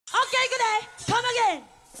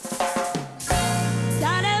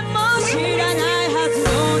誰も知らないはずの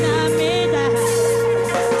涙、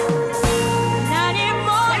何も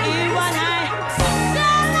言わない。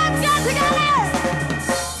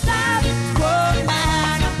Stop,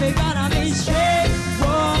 woman, we're gonna be straight,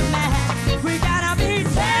 woman. We gotta be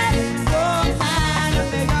dead, woman.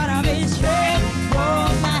 We're gonna be straight,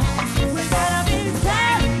 woman. We gotta be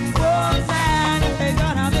dead, woman. We're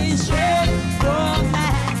gonna be straight, woman.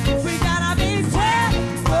 We gotta be dead,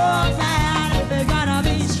 woman. We're gonna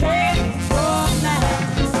be straight, woman.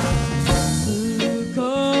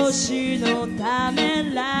 少しのため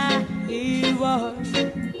らいを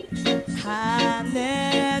跳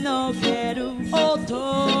ねのける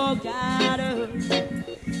音がある。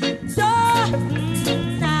どん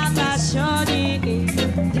な場所にい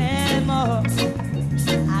ても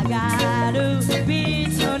上がるビー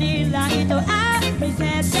トにライト見せ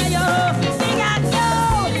てよ。磨くよ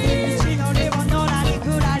道のりをのらりく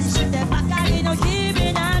らりしてばかりの日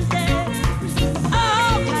々なんて、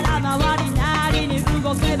空回りなりに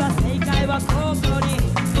動けば正解はここに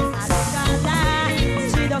あるから、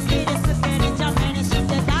一度きり滑りチャセにして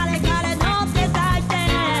誰かで乗って咲いて、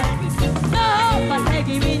忘れ気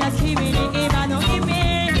味な君に今の意味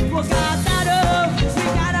を語る。We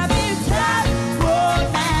gotta be tough,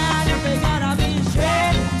 woman. We gotta be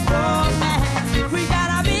straight, woman. We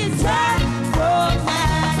gotta be tough,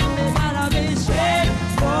 woman. We gotta be straight,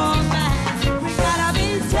 woman. We gotta be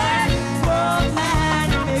tough, woman.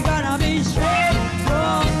 We gotta be straight,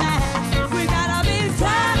 woman. We gotta be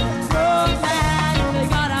tough, woman. We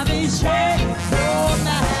gotta be straight,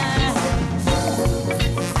 woman.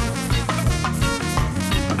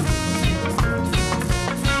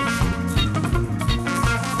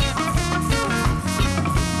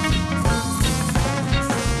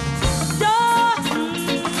 どん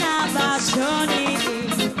な場所に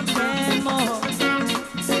いても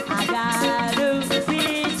上がるビ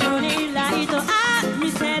ートにライト見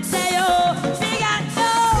せてよ。ビガッと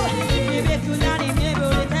響くなり身振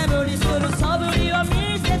り手振りする素振りを見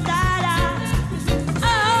せたら、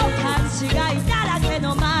勘違いだらけの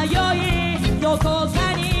迷いどこか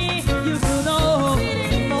に行くの。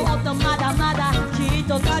もっとまだまだきっと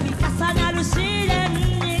度重なる試練に、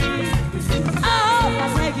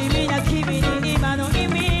忘れ気味な君に今の意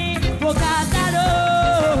味を語ろう。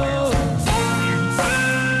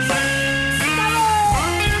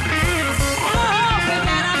We're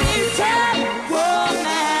gonna be tough,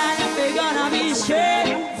 woman. We're gonna be straight,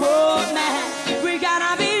 woman. We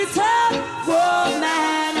gotta be tough,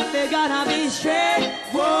 woman. We're gonna be straight.